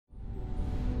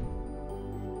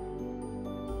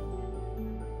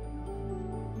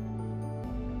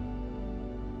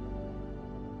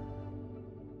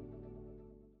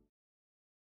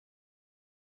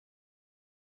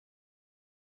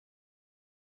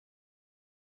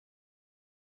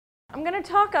I'm going to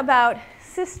talk about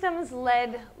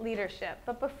systems-led leadership.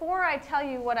 But before I tell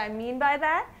you what I mean by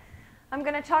that, I'm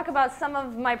going to talk about some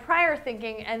of my prior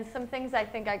thinking and some things I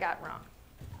think I got wrong.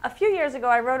 A few years ago,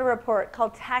 I wrote a report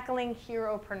called Tackling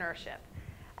Heropreneurship.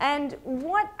 And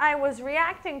what I was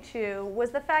reacting to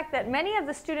was the fact that many of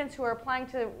the students who were applying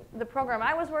to the program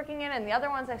I was working in and the other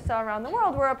ones I saw around the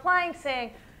world were applying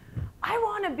saying, I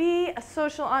want to be a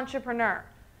social entrepreneur.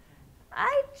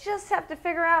 I just have to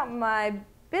figure out my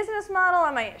business model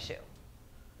and my issue.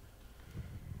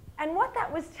 And what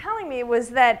that was telling me was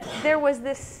that there was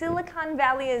this Silicon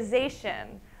Valleyization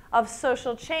of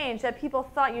social change, that people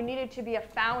thought you needed to be a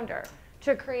founder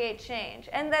to create change,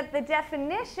 and that the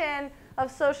definition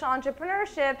of social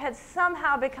entrepreneurship had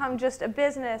somehow become just a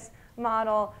business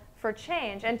model for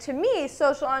change. And to me,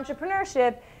 social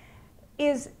entrepreneurship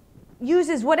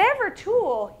uses whatever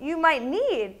tool you might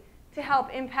need to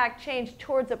help impact change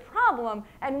towards a problem.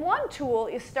 And one tool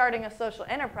is starting a social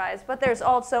enterprise, but there's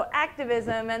also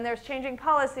activism, and there's changing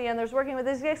policy, and there's working with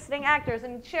existing actors,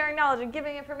 and sharing knowledge, and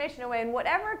giving information away, and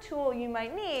whatever tool you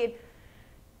might need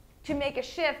to make a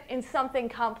shift in something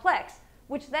complex,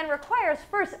 which then requires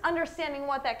first understanding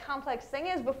what that complex thing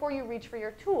is before you reach for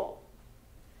your tool.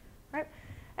 Right?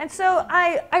 And so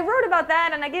I wrote about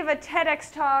that, and I gave a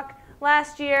TEDx talk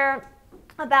last year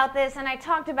about this, and I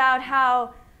talked about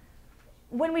how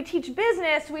when we teach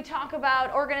business, we talk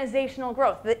about organizational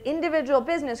growth, the individual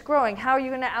business growing. How are you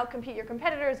going to outcompete your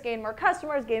competitors, gain more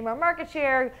customers, gain more market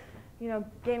share,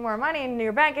 gain more money in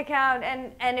your bank account?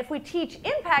 And if we teach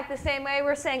impact the same way,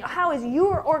 we're saying, how is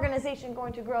your organization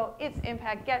going to grow its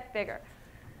impact, get bigger?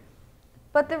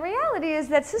 But the reality is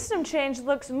that system change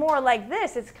looks more like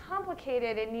this. It's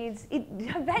complicated. It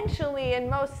eventually, in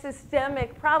most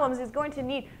systemic problems, is going to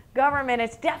need government.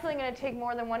 It's definitely going to take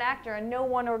more than one actor, and no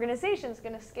one organization is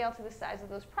going to scale to the size of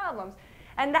those problems.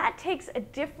 And that takes a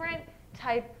different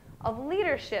type of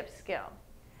leadership skill.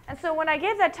 And so when I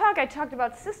gave that talk, I talked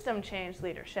about system change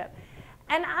leadership.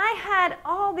 And I had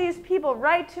all these people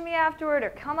write to me afterward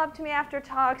or come up to me after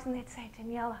talks, and they'd say,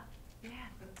 Daniela, man,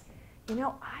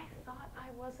 I thought I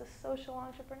was a social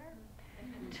entrepreneur.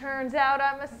 Turns out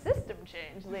I'm a system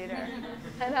change leader.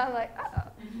 And I'm like,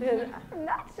 I'm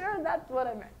not sure that's what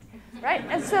I meant. Right?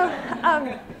 And so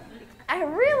I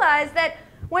realized that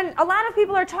when a lot of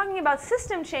people are talking about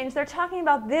system change, they're talking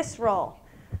about this role.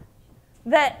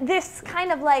 This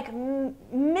kind of like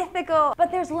mythical,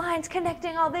 but there's lines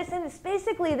connecting all this, and it's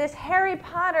basically this Harry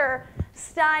Potter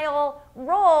style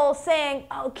role saying,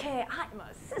 okay, I'm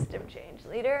a system change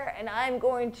leader, and I'm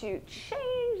going to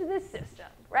change the system,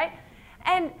 right?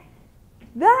 And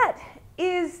that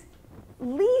is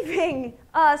leaving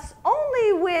us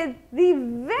only with the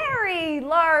very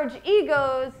large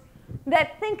egos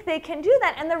that think they can do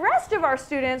that. And the rest of our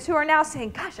students who are now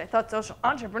saying, gosh, I thought social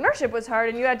entrepreneurship was hard,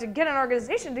 and you had to get an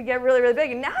organization to get really, really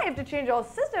big, and now I have to change the whole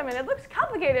system, and it looks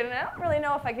complicated, and I don't really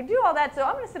know if I can do all that, so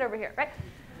I'm going to sit over here, right?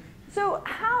 So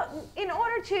in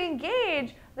order to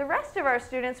engage the rest of our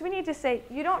students, we need to say,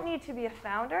 you don't need to be a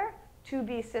founder to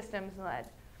be systems-led.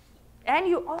 And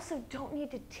you also don't need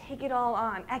to take it all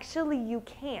on. Actually, you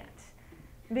can't,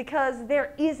 because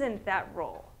there isn't that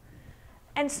role.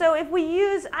 And so if we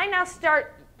I now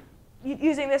start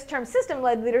using this term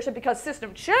system-led leadership, because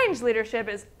system change leadership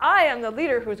is I am the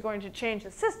leader who's going to change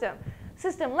the system.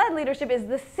 System-led leadership is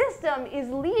the system is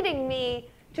leading me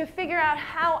to figure out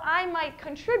how I might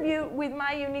contribute with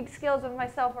my unique skills of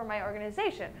myself or my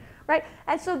organization, right?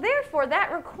 And so therefore,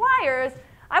 that requires,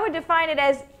 I would define it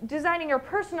as designing your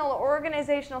personal or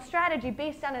organizational strategy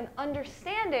based on an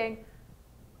understanding,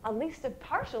 at least a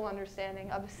partial understanding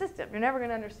of the system. You're never going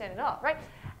to understand it all, right?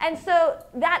 And so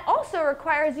that also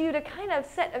requires you to kind of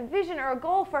set a vision or a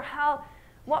goal for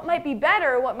what might be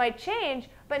better, what might change,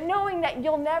 but knowing that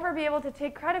you'll never be able to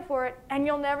take credit for it, and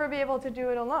you'll never be able to do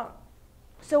it alone.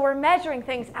 So we're measuring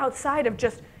things outside of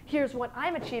just, here's what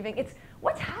I'm achieving. It's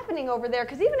what's happening over there,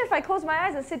 because even if I close my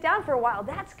eyes and sit down for a while,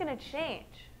 that's going to change,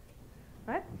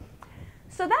 right?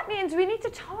 So that means we need to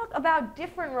talk about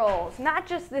different roles, not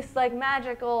just this like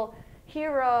magical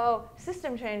hero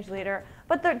system change leader,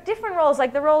 but the different roles,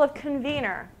 like the role of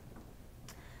convener,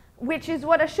 which is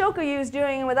what Ashoka U is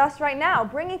doing with us right now,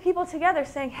 bringing people together,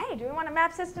 saying, hey, do we want to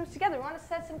map systems together? We want to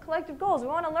set some collective goals. We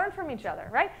want to learn from each other,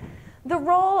 right? The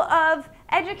role of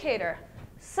educator,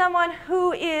 someone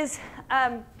who is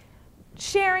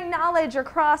sharing knowledge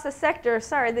across a sector.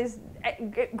 Sorry, these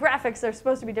graphics are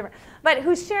supposed to be different. But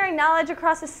who's sharing knowledge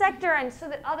across a sector, and so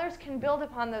that others can build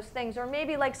upon those things. Or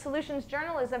maybe like solutions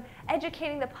journalism,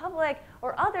 educating the public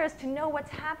or others to know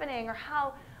what's happening or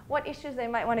what issues they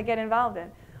might want to get involved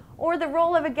in. Or the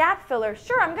role of a gap filler.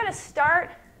 Sure, I'm going to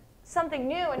start something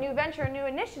new, a new venture, a new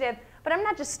initiative, but I'm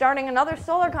not just starting another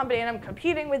solar company and I'm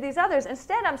competing with these others.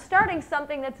 Instead, I'm starting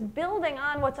something that's building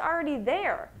on what's already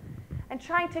there and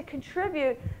trying to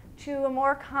contribute to a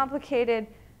more complicated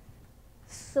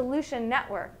solution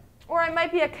network. Or I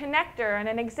might be a connector, and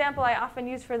an example I often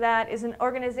use for that is an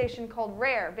organization called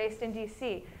RARE, based in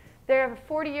DC. They have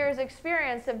 40 years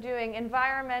experience of doing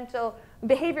environmental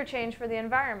behavior change for the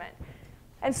environment.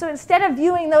 And so instead of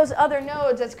viewing those other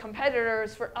nodes as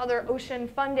competitors for other ocean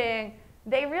funding,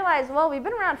 they realized, well, we've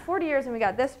been around 40 years and we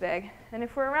got this big. And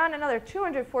if we're around another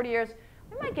 240 years,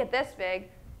 we might get this big.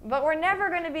 But we're never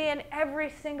going to be in every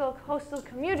single coastal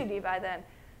community by then.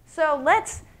 So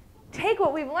let's take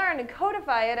what we've learned and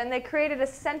codify it. And they created a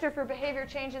Center for Behavior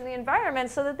Change in the Environment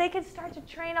so that they could start to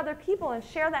train other people and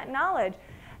share that knowledge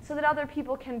so that other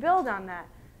people can build on that.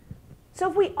 So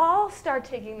if we all start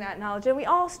taking that knowledge and we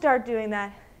all start doing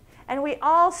that, and we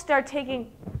all start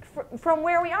taking from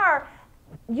where we are,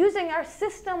 using our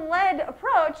system-led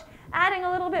approach, adding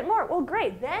a little bit more, well,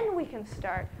 great. Then we can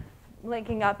start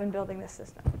linking up and building this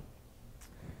system.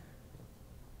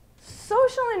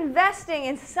 Social investing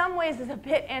in some ways is a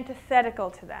bit antithetical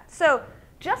to that. So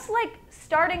just like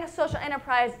starting a social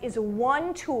enterprise is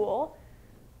one tool,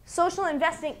 social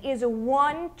investing is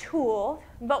one tool,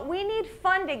 but we need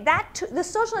funding. The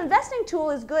social investing tool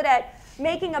is good at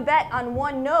making a bet on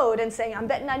one node and saying, I'm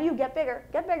betting on you, get bigger,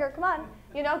 come on,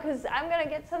 because I'm going to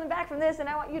get something back from this and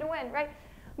I want you to win, right?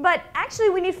 But actually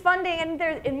we need funding,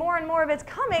 and more of it's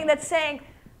coming that's saying,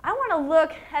 I want to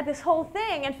look at this whole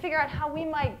thing and figure out how we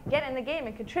might get in the game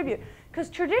and contribute.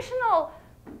 Because traditional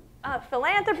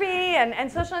philanthropy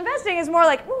and social investing is more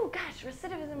like, oh gosh,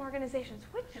 recidivism organizations,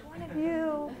 which one of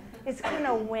you is going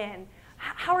to win?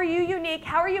 How are you unique?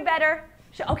 How are you better?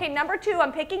 Okay, number 2,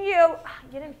 I'm picking you.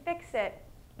 You didn't fix it.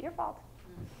 Your fault.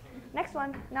 Next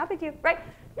one, not pick you, right?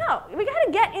 No, we got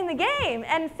to get in the game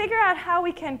and figure out how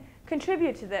we can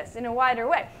contribute to this in a wider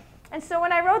way. And so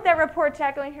when I wrote that report,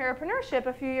 Tackling Heropreneurship,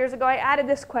 a few years ago, I added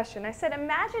this question. I said,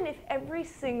 imagine if every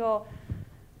single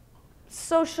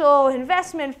social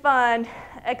investment fund,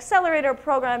 accelerator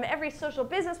program, every social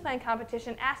business plan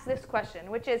competition asked this question,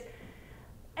 which is,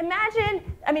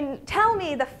 tell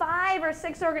me the 5 or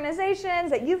 6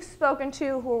 organizations that you've spoken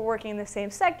to who are working in the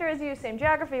same sector as you, same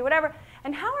geography, whatever,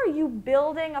 and how are you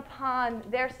building upon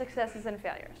their successes and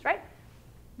failures, right?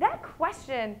 That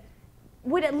question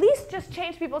would at least just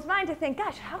change people's mind to think,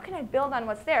 gosh, how can I build on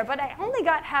what's there? But I only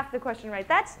got half the question right.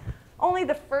 That's only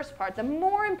the first part. The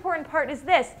more important part is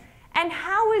this. And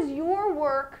how is your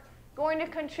work going to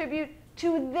contribute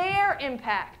to their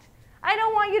impact? I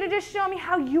don't want you to just show me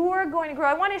how you're going to grow.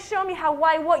 I want to show me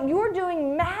why what you're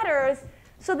doing matters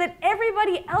so that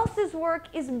everybody else's work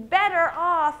is better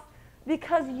off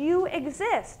because you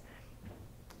exist.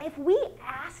 If we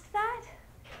asked that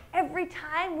every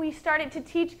time we started to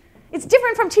teach, it's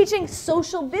different from teaching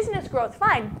social business growth.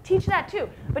 Fine, teach that too.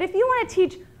 But if you want to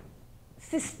teach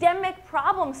systemic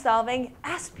problem solving,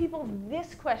 ask people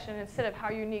this question instead of how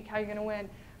you're unique, how you're going to win,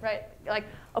 right? Like,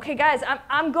 okay, guys,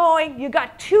 I'm going. You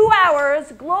got 2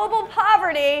 hours, global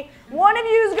poverty. One of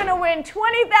you is going to win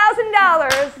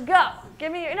 $20,000. Go.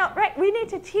 Give me, right? We need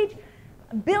to teach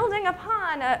building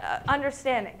upon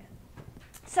understanding.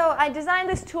 So I designed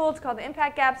this tool. It's called the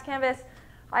Impact Gaps Canvas.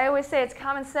 I always say it's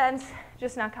common sense,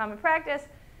 just not common practice.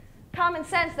 Common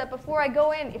sense that before I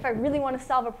go in, if I really want to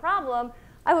solve a problem,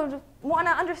 I would want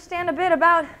to understand a bit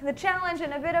about the challenge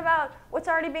and a bit about what's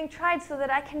already being tried so that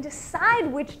I can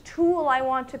decide which tool I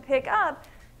want to pick up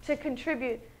to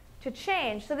contribute to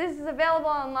change. So this is available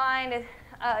online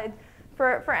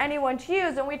for anyone to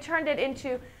use, and we turned it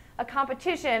into a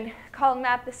competition called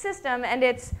Map the System, and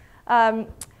it's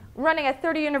running at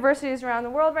 30 universities around the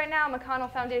world right now.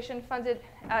 McConnell Foundation funds it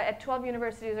at 12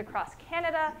 universities across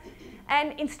Canada.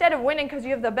 And instead of winning because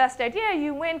you have the best idea,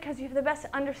 you win because you have the best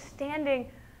understanding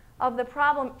of the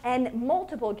problem and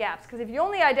multiple gaps. Because if you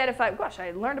only identify, gosh,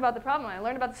 I learned about the problem, I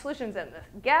learned about the solutions, and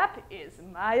the gap is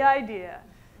my idea.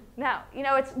 Now,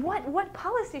 it's what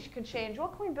policies could change?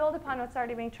 What can we build upon what's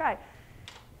already being tried?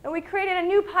 And we created a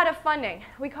new pot of funding.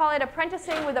 We call it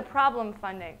Apprenticing with a Problem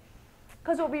funding.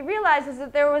 Because what we realized is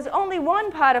that there was only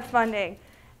one pot of funding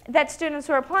that students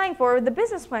were applying for, the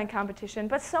business plan competition,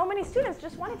 but so many students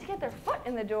just wanted to get their foot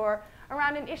in the door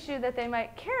around an issue that they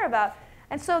might care about.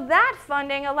 And so that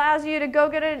funding allows you to go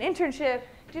get an internship,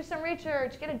 do some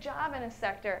research, get a job in a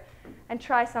sector, and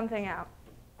try something out.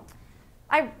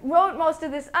 I wrote most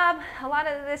of this up, a lot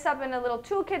of this up in a little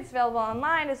toolkit. It's available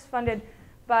online. It's funded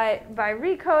by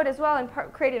Recode as well, and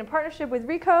created in partnership with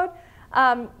Recode.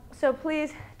 So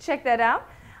please check that out.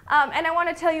 And I want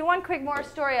to tell you one quick more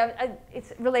story.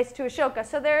 It relates to Ashoka.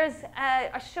 So there's a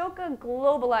Ashoka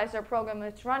Globalizer program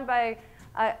that's run by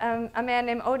a man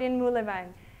named Odin Mulevain.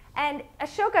 And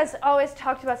Ashoka's always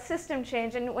talked about system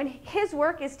change. And when his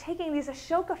work is taking these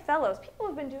Ashoka fellows, people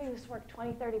have been doing this work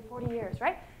 20, 30, 40 years,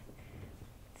 right?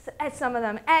 At some of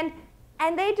them. And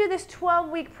they do this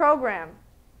 12-week program.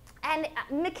 And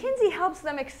McKinsey helps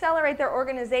them accelerate their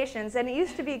organizations. And it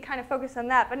used to be kind of focused on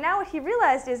that. But now what he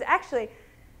realized is actually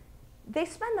they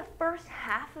spend the first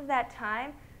half of that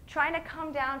time trying to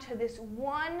come down to this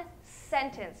one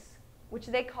sentence, which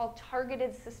they call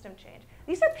targeted system change.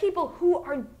 These are people who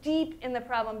are deep in the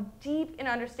problem, deep in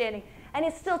understanding. And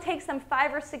it still takes them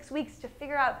 5 or 6 weeks to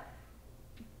figure out,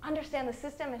 understand the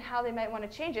system and how they might want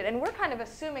to change it. And we're kind of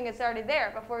assuming it's already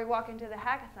there before we walk into the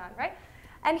hackathon, right?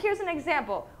 And here's an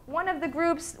example. One of the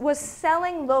groups was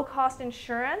selling low-cost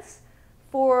insurance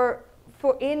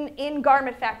in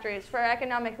garment factories for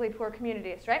economically poor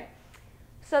communities, right?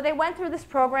 So they went through this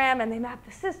program and they mapped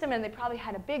the system, and they probably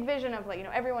had a big vision of, like, you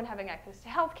know, everyone having access to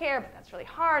health care, but that's really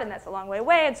hard and that's a long way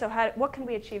away. And so what can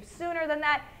we achieve sooner than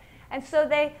that? And so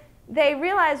they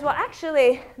realized, well,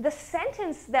 actually, the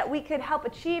sentence that we could help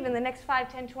achieve in the next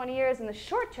 5, 10, 20 years in the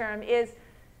short term is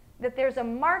that there's a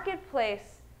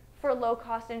marketplace for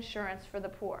low-cost insurance for the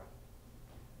poor.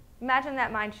 Imagine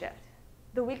that mind shift.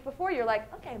 The week before, you're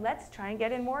like, okay, let's try and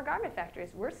get in more garment factories.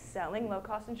 We're selling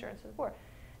low-cost insurance for the poor.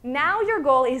 Now your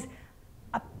goal is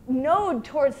a node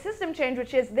towards system change,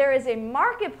 which is there is a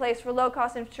marketplace for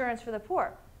low-cost insurance for the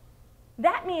poor.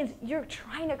 That means you're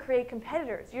trying to create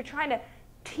competitors. You're trying to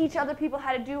teach other people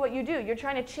how to do what you do. You're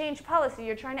trying to change policy.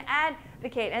 You're trying to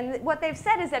advocate. And what they've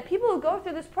said is that people who go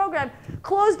through this program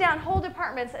close down whole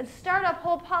departments and start up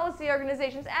whole policy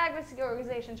organizations, advocacy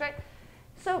organizations, right?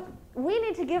 So we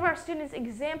need to give our students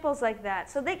examples like that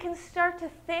so they can start to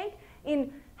think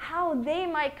in how they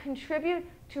might contribute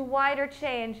to wider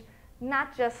change,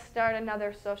 not just start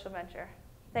another social venture.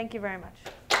 Thank you very much.